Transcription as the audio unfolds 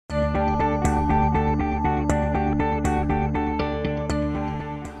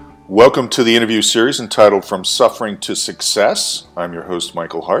Welcome to the interview series entitled From Suffering to Success. I'm your host,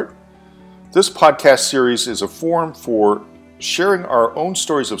 Michael Hart. This podcast series is a forum for sharing our own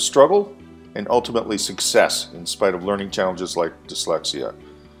stories of struggle and ultimately success in spite of learning challenges like dyslexia.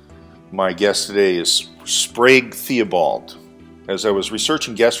 My guest today is Sprague Theobald. As I was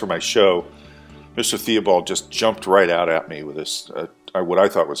researching guests for my show, Mr. Theobald just jumped right out at me with this, what I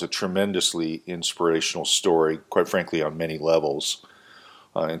thought was a tremendously inspirational story, quite frankly, on many levels.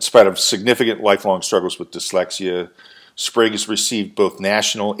 In spite of significant lifelong struggles with dyslexia, Sprague has received both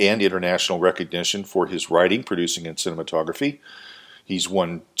national and international recognition for his writing, producing, and cinematography. He's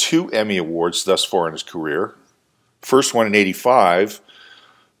won 2 Emmy Awards thus far in his career. First one in '85,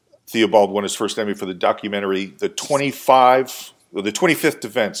 Theobald won his first Emmy for the documentary The 25th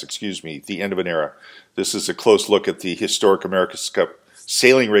Defense, The End of an Era. This is a close look at the historic America's Cup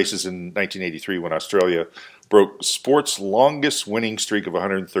sailing races in 1983 when Australia broke sport's longest winning streak of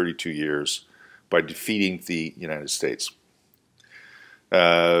 132 years by defeating the United States.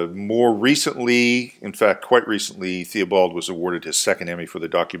 More recently, in fact, quite recently, Theobald was awarded his second Emmy for the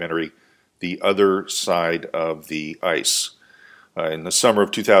documentary The Other Side of the Ice. In the summer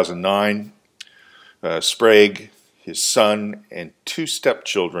of 2009, Sprague, his son, and 2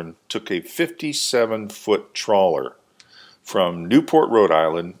 stepchildren took a 57-foot trawler from Newport, Rhode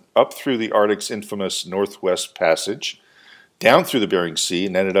Island, up through the Arctic's infamous Northwest Passage, down through the Bering Sea,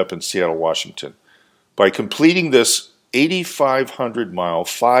 and ended up in Seattle, Washington. By completing this 8,500-mile,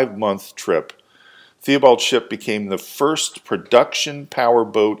 5-month trip, Theobald's ship became the first production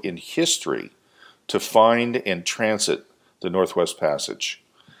powerboat in history to find and transit the Northwest Passage.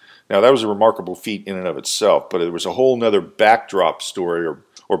 Now, that was a remarkable feat in and of itself, but there was a whole other backdrop story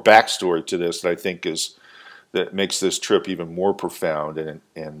or backstory to this that I think that makes this trip even more profound, and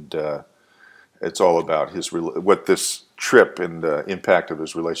it's all about what this trip and the impact of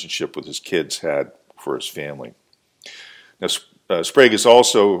his relationship with his kids had for his family. Now, Sprague is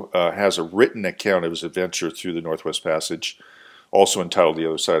also has a written account of his adventure through the Northwest Passage, also entitled The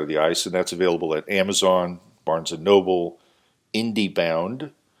Other Side of the Ice, and that's available at Amazon, Barnes & Noble,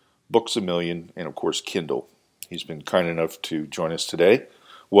 IndieBound, Books A Million, and of course Kindle. He's been kind enough to join us today.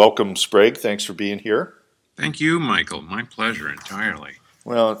 Welcome, Sprague. Thanks for being here. Thank you, Michael. My pleasure entirely.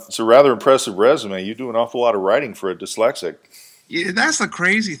 Well, it's a rather impressive resume. You do an awful lot of writing for a dyslexic. Yeah, that's the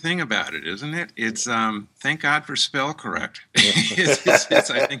crazy thing about it, isn't it? It's thank God for spell correct. I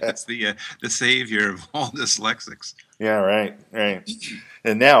think it's the savior of all dyslexics. Yeah, right.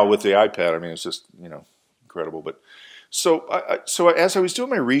 And now with the iPad, I mean, it's just incredible. But so as I was doing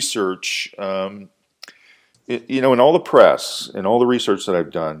my research, in all the press and all the research that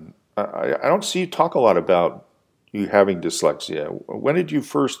I've done, I don't see you talk a lot about you having dyslexia. When did you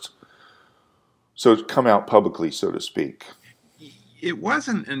first come out publicly, so to speak? It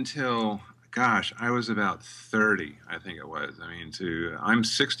wasn't until, gosh, I was about 30, I think it was. I'm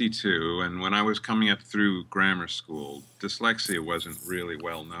 62, and when I was coming up through grammar school, dyslexia wasn't really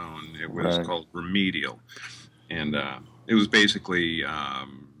well known. It was called remedial, and it was basically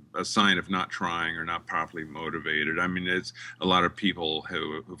a sign of not trying or not properly motivated. I mean, it's a lot of people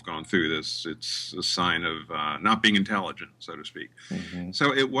who've gone through this. It's a sign of not being intelligent, so to speak. Mm-hmm.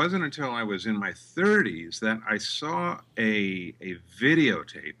 So it wasn't until I was in my 30s that I saw a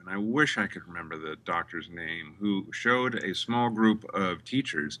videotape, and I wish I could remember the doctor's name, who showed a small group of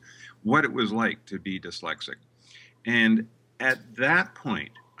teachers what it was like to be dyslexic. And at that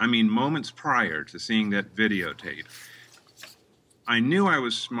point, moments prior to seeing that videotape, I knew I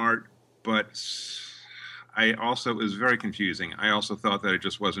was smart, but it was very confusing. I also thought that I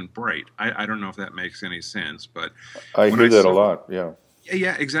just wasn't bright. I don't know if that makes any sense, but I hear that a lot, yeah.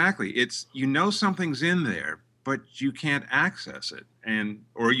 Yeah, exactly. It's, something's in there, but you can't access it,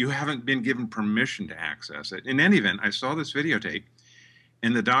 or you haven't been given permission to access it. In any event, I saw this videotape,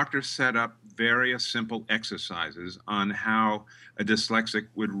 and the doctor set up various simple exercises on how a dyslexic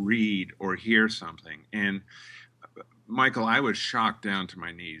would read or hear something. And Michael, I was shocked down to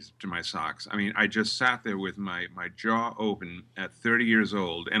my knees, to my socks. I just sat there with my jaw open at 30 years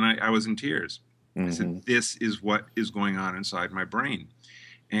old, and I was in tears. Mm-hmm. I said, this is what is going on inside my brain.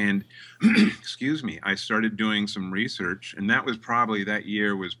 And, excuse me, I started doing some research, and that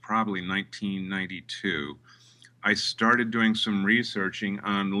year was probably 1992. I started doing some researching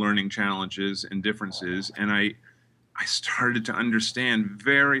on learning challenges and differences, and I started to understand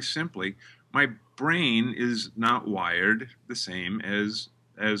very simply my brain is not wired the same as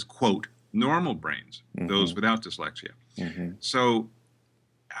quote, normal brains, mm-hmm. those without dyslexia. Mm-hmm. So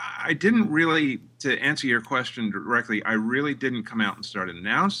I didn't really, to answer your question directly, I really didn't come out and start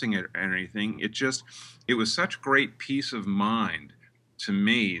announcing it or anything. It was such great peace of mind to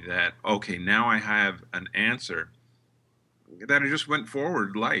me that, okay, now I have an answer that I just went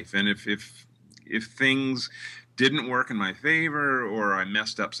forward life. And if things didn't work in my favor, or I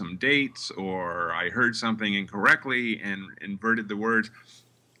messed up some dates, or I heard something incorrectly and inverted the words,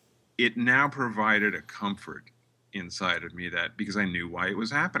 it now provided a comfort inside of me, that because I knew why it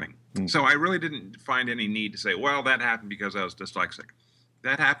was happening. So I really didn't find any need to say, well, that happened because I was dyslexic.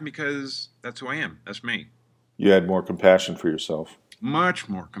 That happened because that's who I am. That's me. You had more compassion for yourself. Much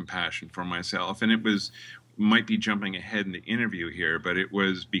more compassion for myself. And it was, might be jumping ahead in the interview here, but it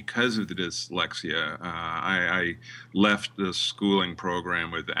was because of the dyslexia. I left the schooling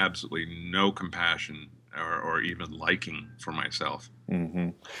program with absolutely no compassion or even liking for myself. Mm-hmm.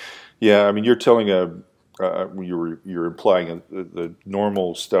 Yeah, I mean, you're telling you're implying the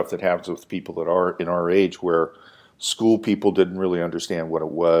normal stuff that happens with people that are in our age, where school people didn't really understand what it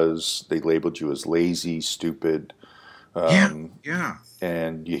was. They labeled you as lazy, stupid. Yeah.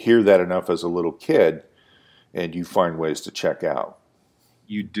 And you hear that enough as a little kid, and you find ways to check out.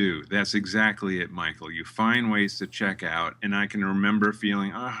 You do. That's exactly it, Michael. You find ways to check out. And I can remember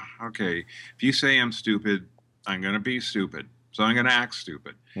feeling, okay, if you say I'm stupid, I'm going to be stupid. So I'm going to act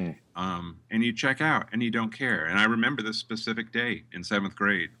stupid. And you check out and you don't care. And I remember this specific day in 7th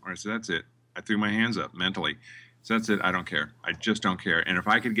grade where I said, that's it. I threw my hands up mentally. So that's it. I don't care. I just don't care. And if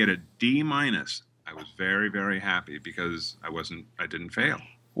I could get a D-, I was very, very happy, because I didn't fail.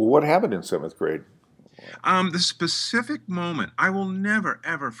 Well, what happened in 7th grade? The specific moment, I will never,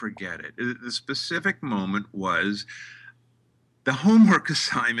 ever forget it. The specific moment was the homework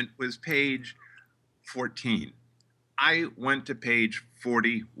assignment was page 14. I went to page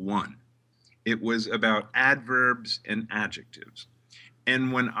 41. It was about adverbs and adjectives.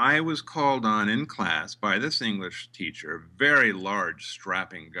 And when I was called on in class by this English teacher, a very large,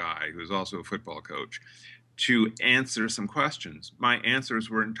 strapping guy who was also a football coach, to answer some questions, my answers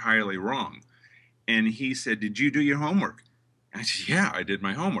were entirely wrong. And he said, did you do your homework? I said, yeah, I did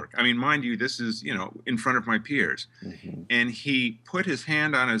my homework. I mean, mind you, this is, in front of my peers. Mm-hmm. And he put his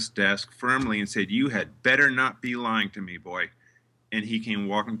hand on his desk firmly and said, you had better not be lying to me, boy. And he came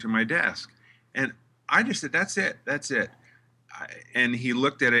walking to my desk. And I just said, that's it. That's it. And he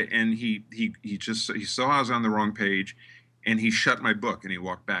looked at it, and he saw I was on the wrong page, and he shut my book and he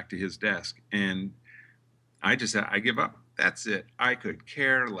walked back to his desk. And I just said, I give up. That's it. I could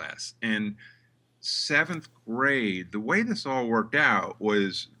care less. And 7th grade, the way this all worked out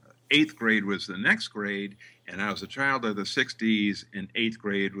was 8th grade was the next grade, and I was a child of the 60s, and 8th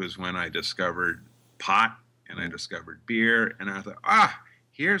grade was when I discovered pot and I discovered beer, and I thought,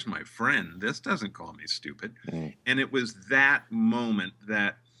 here's my friend. This doesn't call me stupid. And it was that moment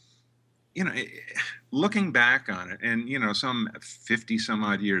that, looking back on it, and, some 50 some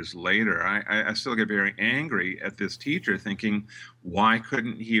odd years later, I still get very angry at this teacher, thinking, why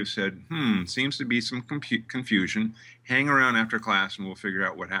couldn't he have said, seems to be some confusion, hang around after class and we'll figure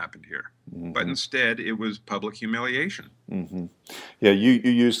out what happened here. Mm-hmm. But instead, it was public humiliation. Mm-hmm. Yeah, you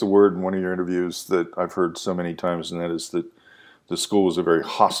used the word in one of your interviews that I've heard so many times, and that is that the school was a very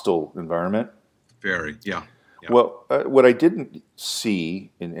hostile environment. Very, yeah. Yeah. Well, what I didn't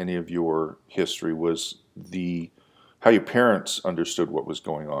see in any of your history was how your parents understood what was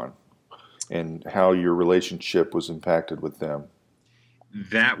going on and how your relationship was impacted with them.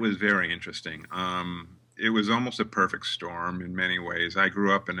 That was very interesting. It was almost a perfect storm in many ways. I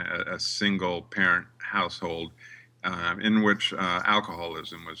grew up in a single-parent household in which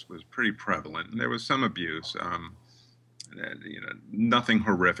alcoholism was pretty prevalent, and there was some abuse. Nothing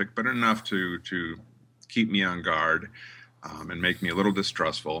horrific, but enough to keep me on guard and make me a little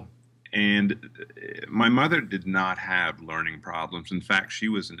distrustful. And my mother did not have learning problems. In fact, she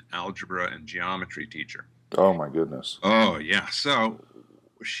was an algebra and geometry teacher. Oh, my goodness. Oh, yeah. So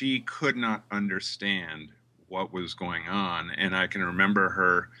she could not understand what was going on. And I can remember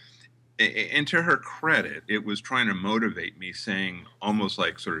her, and to her credit, it was trying to motivate me, saying, almost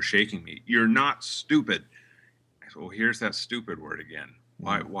like sort of shaking me, you're not stupid. I said, well, here's that stupid word again.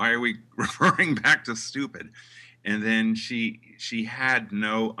 Why are we referring back to stupid? And then she had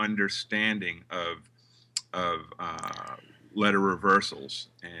no understanding of letter reversals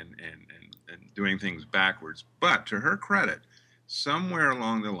and doing things backwards. But to her credit, somewhere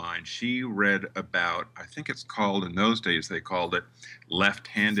along the line, she read about, I think it's called, in those days they called it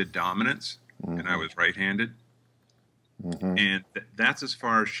left-handed dominance, and I was right-handed. And that's as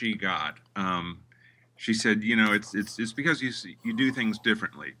far as she got. She said, it's because you do things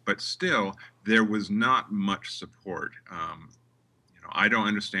differently, but still there was not much support. I don't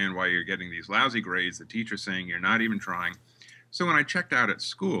understand why you're getting these lousy grades. The teacher's saying you're not even trying. So when I checked out at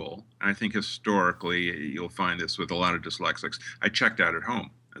school, I think historically you'll find this with a lot of dyslexics, I checked out at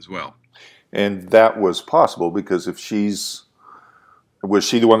home as well. And that was possible because if was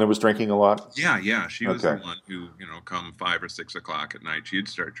she the one that was drinking a lot? Yeah, yeah, she was the Okay. one who, come 5 or 6 o'clock at night, she'd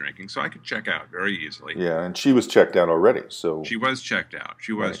start drinking, so I could check out very easily. Yeah, and she was checked out already, so She was checked out.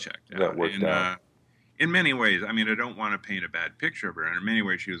 She was right, checked that out. worked And out. in many ways, I mean, I don't want to paint a bad picture of her. And in many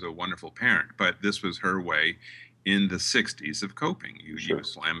ways, she was a wonderful parent. But this was her way in the 60s of coping. You Sure.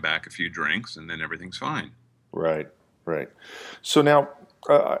 slam back a few drinks and then everything's fine. Right, right. So now,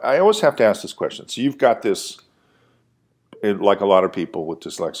 I always have to ask this question. So you've got this, like a lot of people with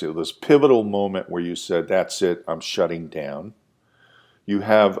dyslexia, this pivotal moment where you said, that's it, I'm shutting down. You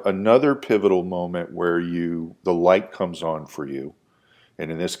have another pivotal moment where the light comes on for you.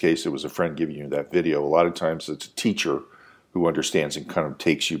 And in this case, it was a friend giving you that video. A lot of times it's a teacher who understands and kind of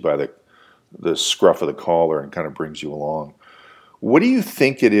takes you by the scruff of the collar and kind of brings you along. What do you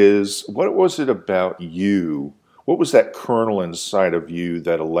think it is? What was it about you? What was that kernel inside of you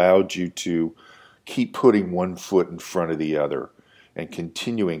that allowed you to keep putting one foot in front of the other and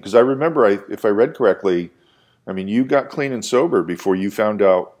continuing? Because I remember, if I read correctly, I mean, you got clean and sober before you found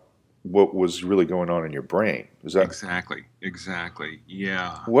out what was really going on in your brain. Is that exactly?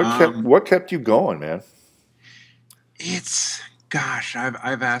 Yeah. what kept you going, man? Gosh,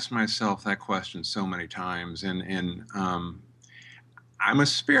 I've asked myself that question so many times, and I'm a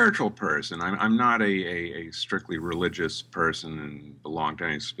spiritual person. I'm not a strictly religious person and belong to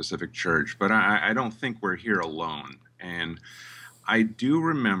any specific church, but I don't think we're here alone. And I do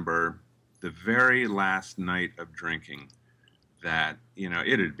remember the very last night of drinking that,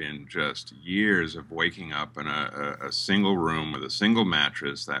 it had been just years of waking up in a single room with a single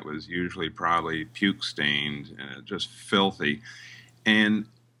mattress that was usually probably puke stained and just filthy. And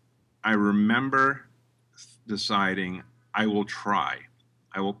I remember deciding I will try.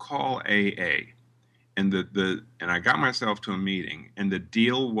 I will call AA. And and I got myself to a meeting, and the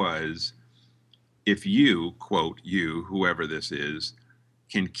deal was, if you, quote, you, whoever this is,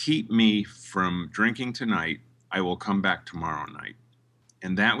 can keep me from drinking tonight, I will come back tomorrow night.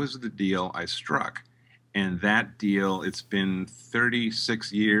 And that was the deal I struck. And that deal, it's been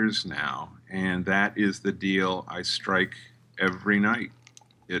 36 years now, and that is the deal I strike every night.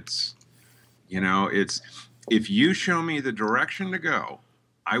 It's if you show me the direction to go,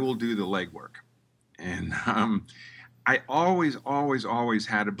 I will do the legwork. And I always, always, always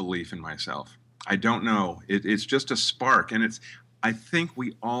had a belief in myself. I don't know. It's just a spark. And I think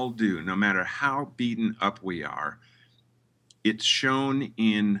we all do, no matter how beaten up we are. It's shown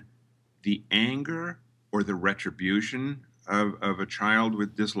in the anger or the retribution of a child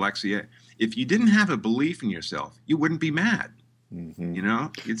with dyslexia. If you didn't have a belief in yourself, you wouldn't be mad.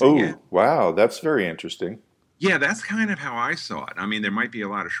 Oh, yeah. wow, that's very interesting. Yeah, that's kind of how I saw it. I mean, there might be a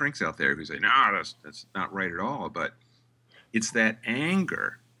lot of shrinks out there who say, no, that's not right at all. But it's that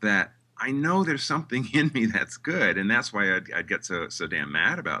anger that I know there's something in me that's good. And that's why I'd get so damn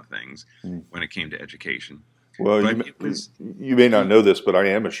mad about things when it came to education. Well, you may not know this, but I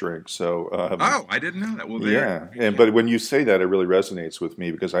am a shrink. So oh, I didn't know that. Well, but when you say that, it really resonates with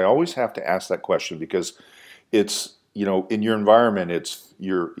me because I always have to ask that question because it's, in your environment, it's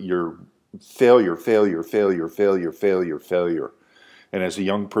your failure. And as a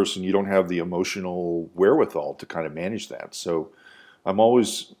young person, you don't have the emotional wherewithal to kind of manage that. So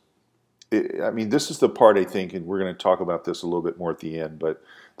this is the part I think, and we're going to talk about this a little bit more at the end, but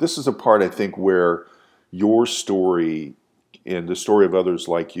this is a part I think where your story and the story of others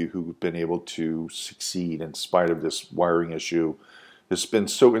like you who've been able to succeed in spite of this wiring issue has been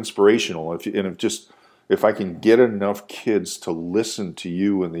so inspirational. If I can get enough kids to listen to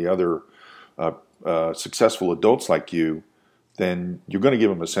you and the other successful adults like you, then you're going to give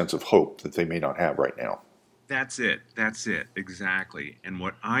them a sense of hope that they may not have right now. That's it. Exactly. And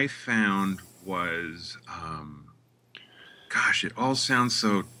what I found was, gosh, it all sounds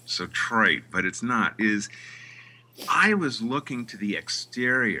so trite, but it's not, is I was looking to the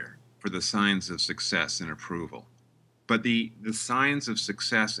exterior for the signs of success and approval. But the signs of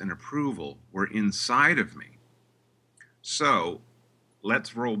success and approval were inside of me. So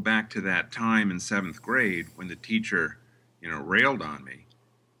let's roll back to that time in 7th grade when the teacher, railed on me.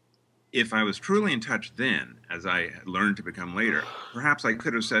 If I was truly in touch then, as I had learned to become later, perhaps I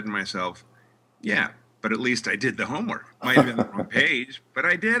could have said to myself, yeah, but at least I did the homework. Might have been the wrong page, but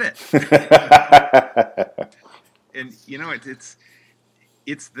I did it. And,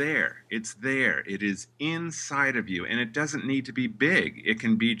 it's there. It's there. It is inside of you, and it doesn't need to be big. It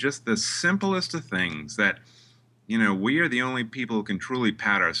can be just the simplest of things that, we are the only people who can truly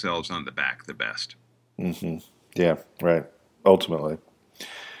pat ourselves on the back the best. Mm-hmm. Yeah, right. ultimately.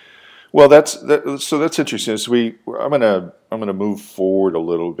 Well, so that's interesting. So I'm gonna move forward a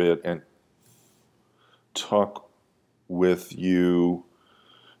little bit and talk with you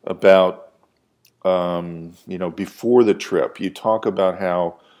about before the trip. You talk about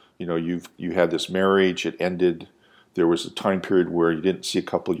how you had this marriage. It ended. There was a time period where you didn't see a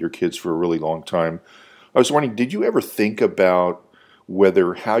couple of your kids for a really long time. I was wondering, did you ever think about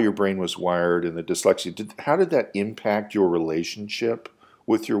whether how your brain was wired and the dyslexia, how did that impact your relationship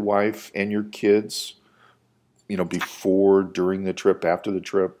with your wife and your kids, before, during the trip, after the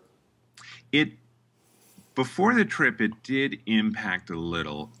trip? It Before the trip, it did impact a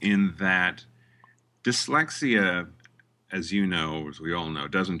little in that dyslexia, as you know, as we all know,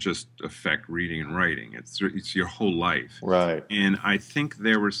 doesn't just affect reading and writing. It's your whole life. Right. And I think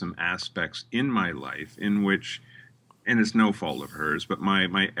there were some aspects in my life in which, and it's no fault of hers, but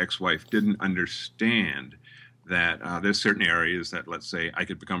my ex-wife didn't understand that there's certain areas that, let's say, I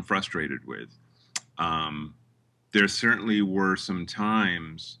could become frustrated with. There certainly were some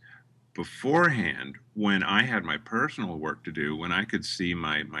times beforehand when I had my personal work to do, when I could see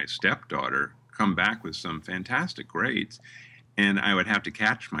my stepdaughter come back with some fantastic grades, and I would have to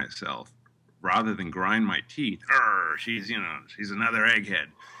catch myself rather than grind my teeth. She's another egghead.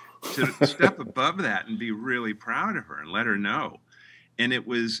 To step above that and be really proud of her and let her know. And it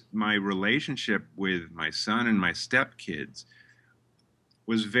was my relationship with my son and my stepkids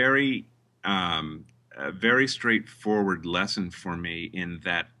was a very straightforward lesson for me in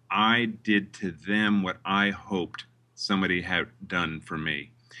that I did to them what I hoped somebody had done for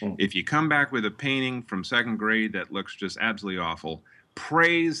me. If you come back with a painting from second grade that looks just absolutely awful,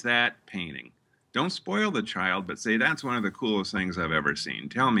 praise that painting. Don't spoil the child, but say, that's one of the coolest things I've ever seen.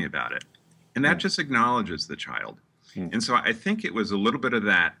 Tell me about it. And that just acknowledges the child. And so I think it was a little bit of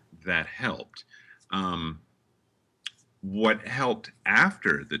that helped. What helped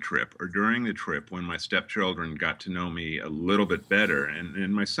after the trip or during the trip, when my stepchildren got to know me a little bit better,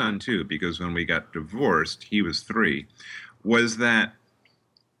 and my son too, because when we got divorced, he was 3, was that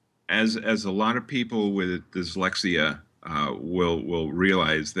as a lot of people with dyslexia will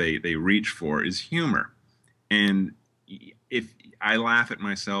realize they reach for, is humor. And if I laugh at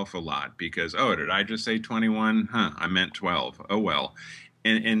myself a lot because, oh, did I just say 21? I meant 12. Oh, well.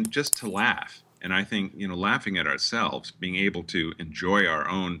 And just to laugh. And I think, laughing at ourselves, being able to enjoy our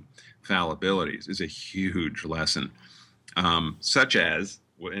own fallibilities is a huge lesson, such as,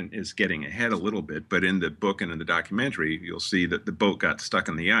 is getting ahead a little bit, but in the book and in the documentary, you'll see that the boat got stuck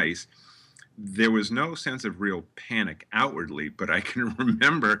in the ice. There was no sense of real panic outwardly, but I can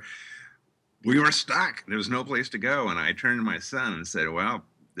remember we were stuck. There was no place to go. And I turned to my son and said, well,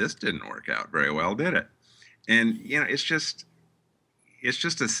 this didn't work out very well, did it? And, it's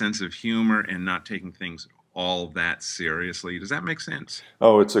just a sense of humor and not taking things all that seriously. Does that make sense?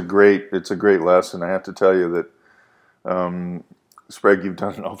 Oh, it's a great lesson. I have to tell you that, Sprague, you've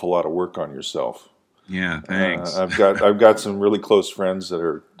done an awful lot of work on yourself. Yeah, thanks. I've got some really close friends that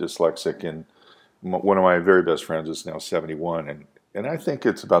are dyslexic, and one of my very best friends is now 71, and I think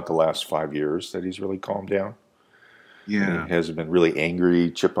it's about the last 5 years that he's really calmed down. Yeah, and he hasn't been really angry,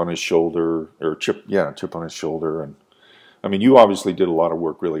 chip on his shoulder, chip on his shoulder, and I mean, you obviously did a lot of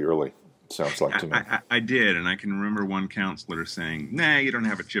work really early. It sounds like to me. I did, and I can remember one counselor saying, "Nah, you don't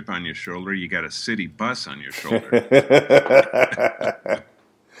have a chip on your shoulder. You got a city bus on your shoulder."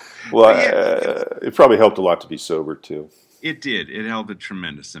 Well, it probably helped a lot to be sober too. It did. It helped a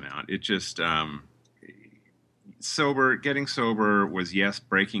tremendous amount. It just getting sober was, yes,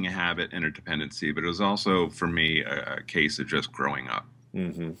 breaking a habit and a dependency, but it was also for me a case of just growing up.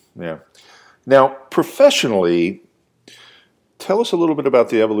 Yeah. Now, professionally, tell us a little bit about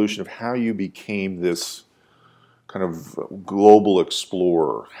the evolution of how you became this kind of global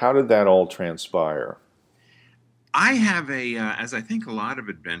explorer. How did that all transpire? I have as I think a lot of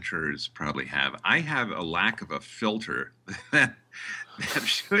adventurers probably have, I have a lack of a filter that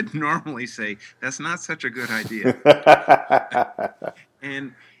should normally say, that's not such a good idea.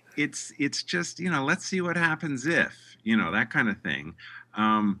 And it's just, let's see what happens if, that kind of thing.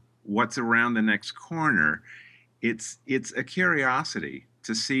 What's around the next corner? It's a curiosity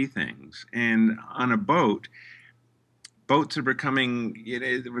to see things. And on a boat, boats are becoming,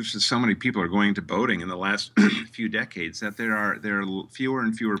 which is so many people are going to boating in the last few decades, that there are fewer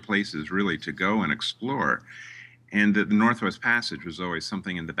and fewer places really to go and explore. And the Northwest Passage was always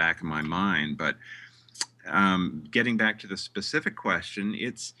something in the back of my mind. But getting back to the specific question,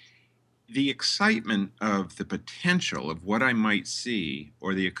 it's the excitement of the potential of what I might see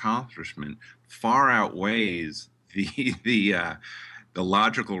or the accomplishment far outweighs the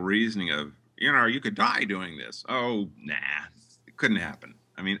logical reasoning of, you could die doing this. Oh, nah, couldn't happen.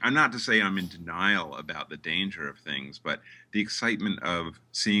 I mean, I'm not to say I'm in denial about the danger of things, but the excitement of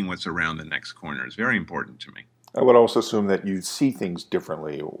seeing what's around the next corner is very important to me. I would also assume that you see things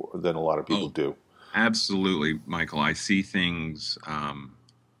differently than a lot of people Oh, do. absolutely, Michael. I see things.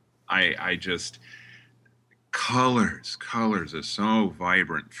 I just colors are so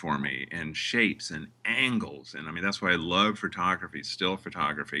vibrant for me, and shapes and angles, and I mean that's why I love photography, still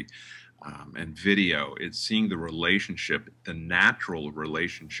photography, and video. It's seeing the relationship, the natural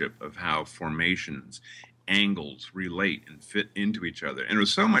relationship of how formations, angles relate and fit into each other. And it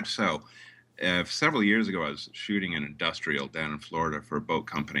was so much so, several years ago, I was shooting an industrial down in Florida for a boat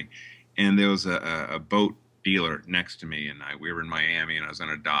company, and there was a boat dealer next to me, and we were in Miami, and I was on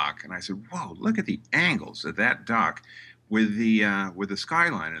a dock, and I said, "Whoa, look at the angles of that dock with the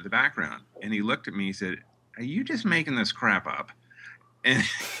skyline in the background." And he looked at me, he said, "Are you just making this crap up?" And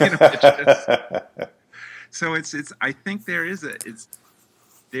it's just, so it's. I think there's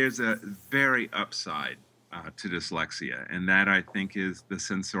a very upside to dyslexia, and that I think is the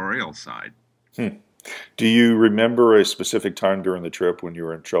sensorial side. Do you remember a specific time during the trip when you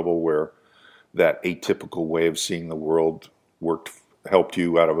were in trouble where that atypical way of seeing the world helped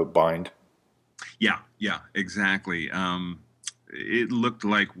you out of a bind? Yeah, exactly. It looked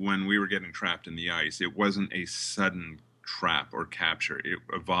like when we were getting trapped in the ice, it wasn't a sudden trap or capture. It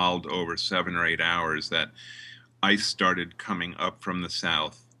evolved over 7 or 8 hours that ice started coming up from the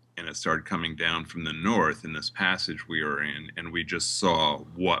south and it started coming down from the north in this passage we were in, and we just saw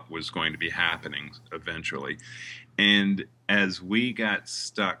what was going to be happening eventually. And as we got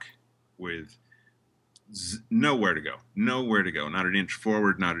stuck with nowhere to go, not an inch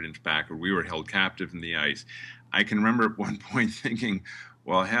forward, not an inch backward, we were held captive in the ice. I can remember at one point thinking,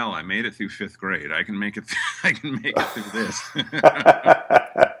 well, hell, I made it through 5th grade. I can make it. I can make it through this.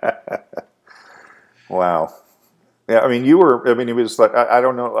 Wow. Yeah, I mean, you were. I mean, it was like I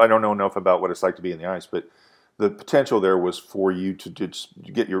don't know. I don't know enough about what it's like to be in the ice, but the potential there was for you to just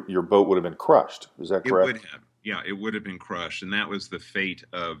get your boat would have been crushed. Is that correct? It would have. Yeah, it would have been crushed, and that was the fate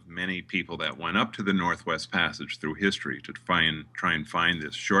of many people that went up to the Northwest Passage through history to try and find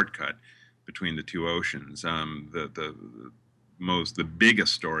this shortcut between the two oceans. The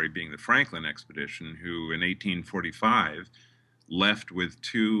biggest story being the Franklin expedition, who in 1845 left with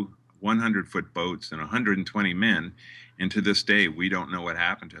 2 100-foot boats and 120 men, and to this day we don't know what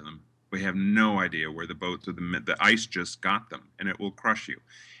happened to them. We have no idea where the boats or the ice just got them, and it will crush you.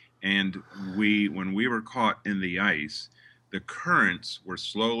 And when we were caught in the ice, the currents were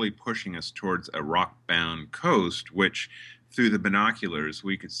slowly pushing us towards a rock-bound coast, which through the binoculars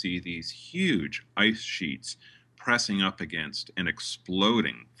we could see these huge ice sheets pressing up against and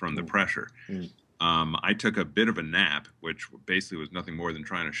exploding from the pressure. I took a bit of a nap, which basically was nothing more than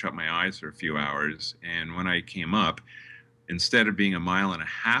trying to shut my eyes for a few hours. And when I came up, instead of being 1.5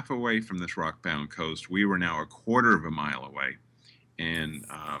 miles away from this rock-bound coast, we were now 1/4 mile away. And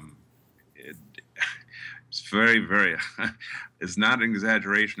it's very, very, it's not an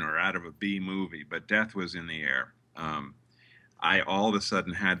exaggeration or out of a B movie, but death was in the air. I all of a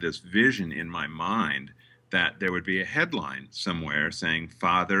sudden had this vision in my mind that there would be a headline somewhere saying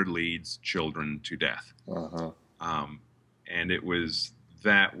 "Father leads children to death," and that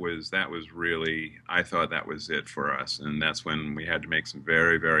was really, I thought that was it for us, and that's when we had to make some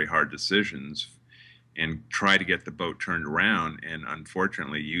very, very hard decisions and try to get the boat turned around, and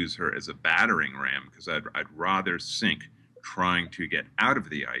unfortunately use her as a battering ram, because I'd rather sink trying to get out of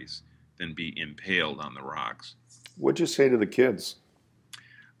the ice than be impaled on the rocks. What'd you say to the kids?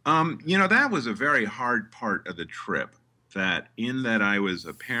 That was a very hard part of the trip, that in that I was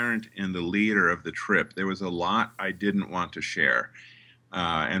a parent and the leader of the trip, there was a lot I didn't want to share.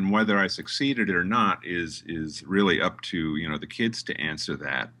 And whether I succeeded or not is really up to, the kids to answer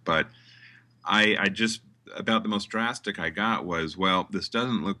that. But I just, about the most drastic I got was, well, this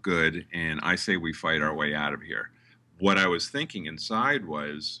doesn't look good, and I say we fight our way out of here. What I was thinking inside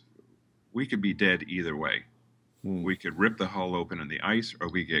was, we could be dead either way. We could rip the hull open in the ice, or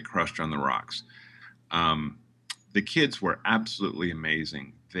we get crushed on the rocks. The kids were absolutely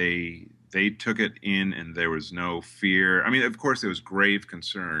amazing. They took it in, and there was no fear. I mean, of course, there was grave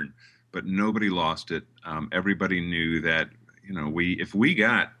concern, but nobody lost it. Everybody knew that, if we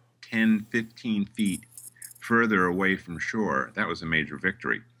got 10, 15 feet further away from shore, that was a major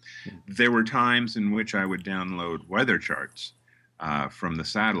victory. There were times in which I would download weather charts from the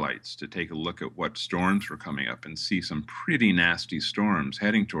satellites to take a look at what storms were coming up and see some pretty nasty storms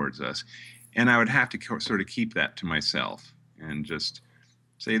heading towards us. And I would have to sort of keep that to myself and just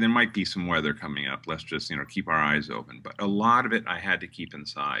say there might be some weather coming up. Let's just, keep our eyes open. But a lot of it I had to keep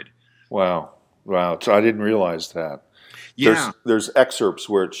inside. Wow. So I didn't realize that. Yeah. There's excerpts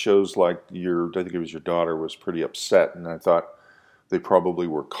where it shows like I think it was your daughter was pretty upset, and I thought they probably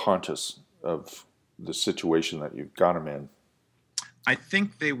were conscious of the situation that you've got them in. I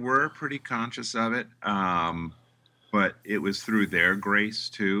think they were pretty conscious of it, but it was through their grace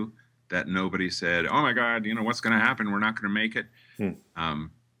too that nobody said, "Oh my God, what's going to happen? We're not going to make it." Hmm.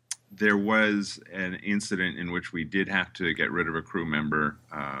 There was an incident in which we did have to get rid of a crew member.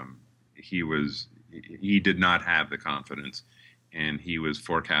 He did not have the confidence, and he was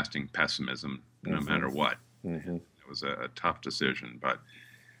forecasting pessimism no matter what. It was a tough decision, but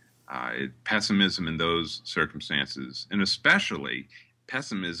pessimism in those circumstances, and especially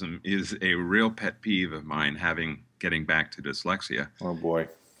pessimism, is a real pet peeve of mine, getting back to dyslexia. Oh boy.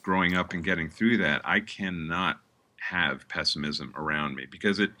 Growing up and getting through that, I cannot have pessimism around me,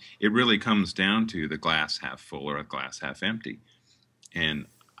 because it really comes down to the glass half full or a glass half empty. And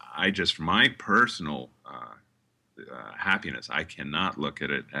for my personal happiness, I cannot look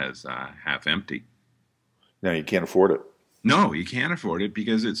at it as half empty. Now you can't afford it. No, you can't afford it,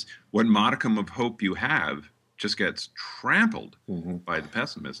 because it's what modicum of hope you have just gets trampled by the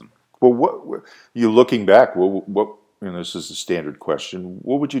pessimism. Well, what you looking back? What and this is a standard question.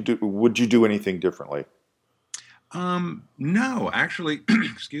 What would you do? Would you do anything differently? No, actually,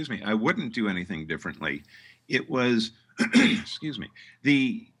 excuse me, I wouldn't do anything differently. It was, excuse me,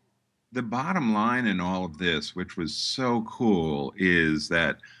 the bottom line in all of this, which was so cool, is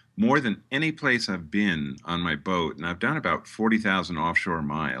that more than any place I've been on my boat, and I've done about 40,000 offshore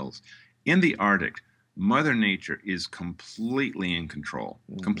miles, in the Arctic, Mother Nature is completely in control,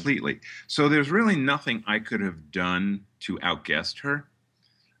 completely. So there's really nothing I could have done to outguess her.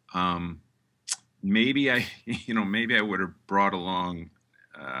 Maybe maybe I would have brought along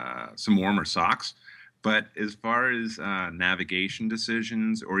some warmer socks. But as far as navigation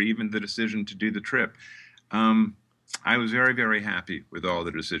decisions, or even the decision to do the trip, I was very, very happy with all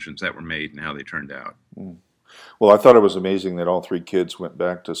the decisions that were made and how they turned out. Well, I thought it was amazing that all three kids went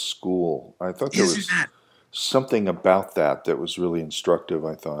back to school. I thought there was that something about that was really instructive,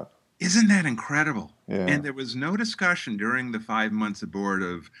 I thought. Isn't that incredible? Yeah. And there was no discussion during the 5 months aboard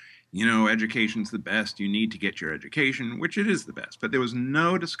of, education's the best, you need to get your education, which it is the best. But there was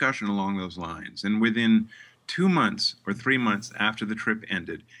no discussion along those lines. And within 2 months or 3 months after the trip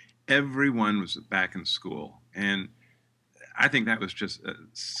ended, everyone was back in school. And I think that was just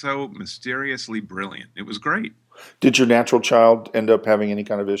so mysteriously brilliant. It was great. Did your natural child end up having any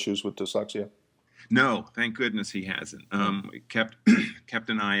kind of issues with dyslexia? No, thank goodness he hasn't. We kept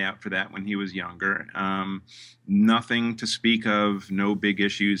an eye out for that when he was younger. Nothing to speak of, no big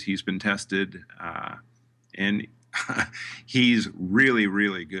issues. He's been tested, and he's really,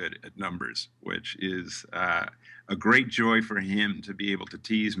 really good at numbers, which is a great joy for him to be able to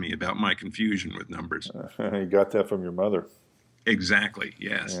tease me about my confusion with numbers. You got that from your mother. Exactly,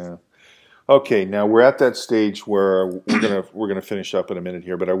 yes. Yeah. Okay, now we're at that stage where we're gonna finish up in a minute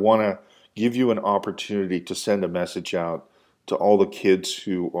here, but I want to give you an opportunity to send a message out to all the kids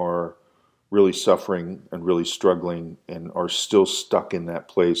who are really suffering and really struggling and are still stuck in that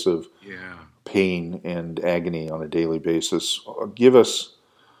place of pain and agony on a daily basis. Give us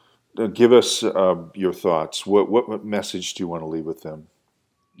your thoughts. What message do you want to leave with them?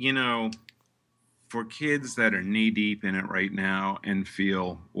 For kids that are knee-deep in it right now and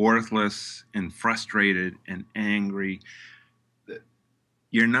feel worthless and frustrated and angry,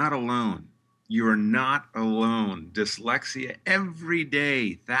 you're not alone. You are not alone. Dyslexia, every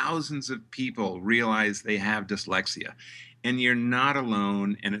day, thousands of people realize they have dyslexia. And you're not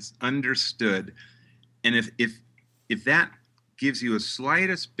alone, and it's understood. And if that gives you a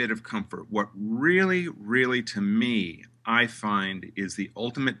slightest bit of comfort, what really, really, to me, I find is the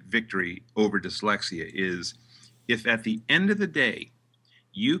ultimate victory over dyslexia is if at the end of the day,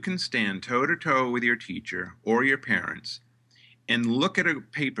 you can stand toe-to-toe with your teacher or your parents and look at a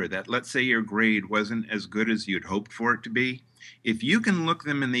paper that, let's say your grade wasn't as good as you'd hoped for it to be, if you can look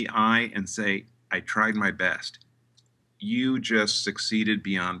them in the eye and say, I tried my best, you just succeeded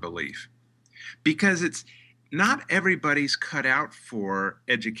beyond belief. Because it's not everybody's cut out for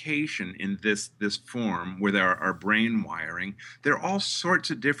education in this form with our brain wiring. There are all sorts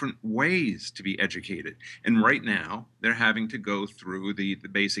of different ways to be educated. And right now, they're having to go through the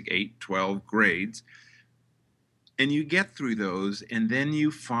basic 8, 12 grades. And you get through those, and then you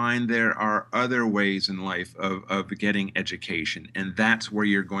find there are other ways in life of getting education. And that's where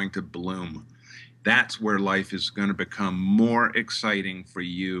you're going to bloom. That's where life is going to become more exciting for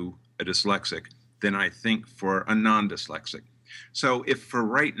you, a dyslexic, than I think for a non-dyslexic. So if for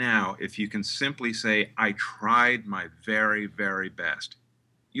right now, if you can simply say, I tried my very, very best,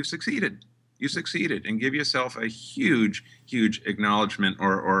 you've succeeded. you succeeded, and give yourself a huge, huge acknowledgement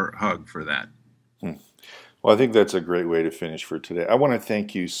or hug for that. Well, I think that's a great way to finish for today. I want to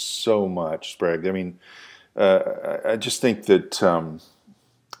thank you so much, Sprague. I mean, I just think that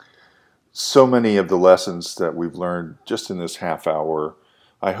so many of the lessons that we've learned just in this half hour,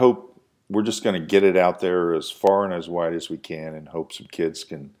 I hope we're just going to get it out there as far and as wide as we can, and hope some kids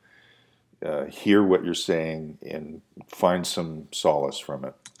can hear what you're saying and find some solace from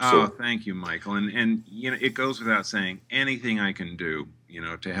it. Oh, thank you, Michael. And you know, it goes without saying, anything I can do, you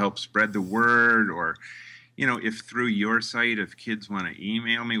know, to help spread the word, or, you know, if through your site, if kids want to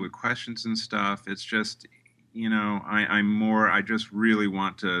email me with questions and stuff, it's just, you know, I just really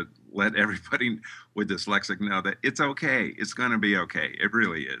want to let everybody with dyslexic know that it's okay. It's going to be okay. It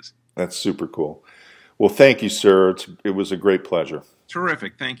really is. That's super cool. Well, thank you, sir. It was a great pleasure.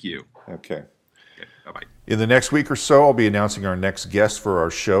 Terrific. Thank you. Okay. Bye-bye. In the next week or so, I'll be announcing our next guest for our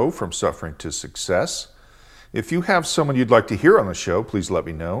show, From Suffering to Success. If you have someone you'd like to hear on the show, please let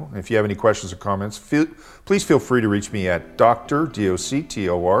me know. If you have any questions or comments, please feel free to reach me at Dr.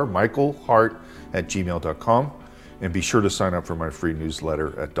 Michael Hart at gmail.com, and be sure to sign up for my free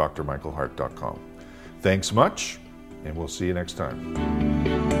newsletter at drmichaelhart.com. Thanks much, and we'll see you next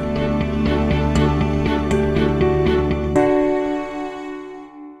time.